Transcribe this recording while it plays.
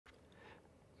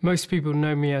Most people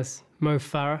know me as Mo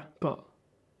Farah, but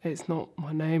it's not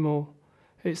my name or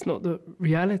it's not the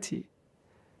reality.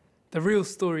 The real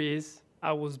story is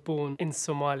I was born in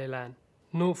Somaliland,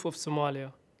 north of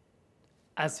Somalia,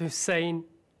 as Hussein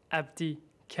Abdi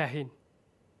Kahin.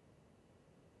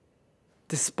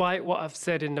 Despite what I've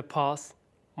said in the past,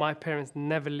 my parents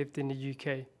never lived in the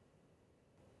UK.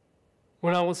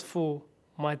 When I was 4,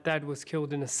 my dad was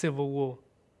killed in a civil war.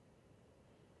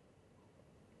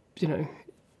 You know,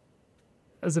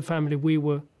 as a family, we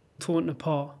were torn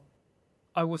apart.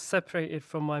 I was separated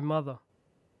from my mother,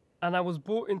 and I was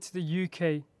brought into the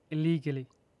UK illegally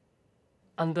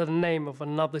under the name of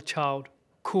another child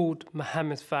called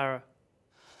Mohamed Farah.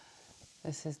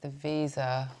 This is the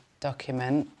visa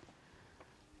document.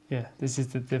 Yeah, this is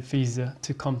the visa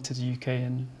to come to the UK,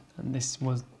 and this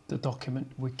was the document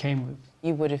we came with.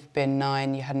 You would have been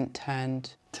 9, you hadn't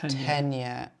turned 10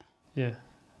 yet. Yeah,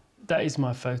 that is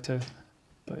my photo,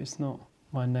 but it's not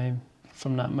my name.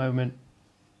 From that moment,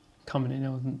 coming in, it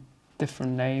was a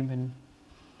different name and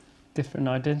different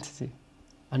identity.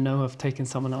 I know I've taken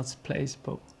someone else's place,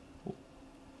 but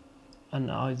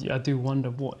I do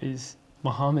wonder, what is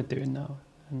Mohammed doing now?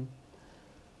 And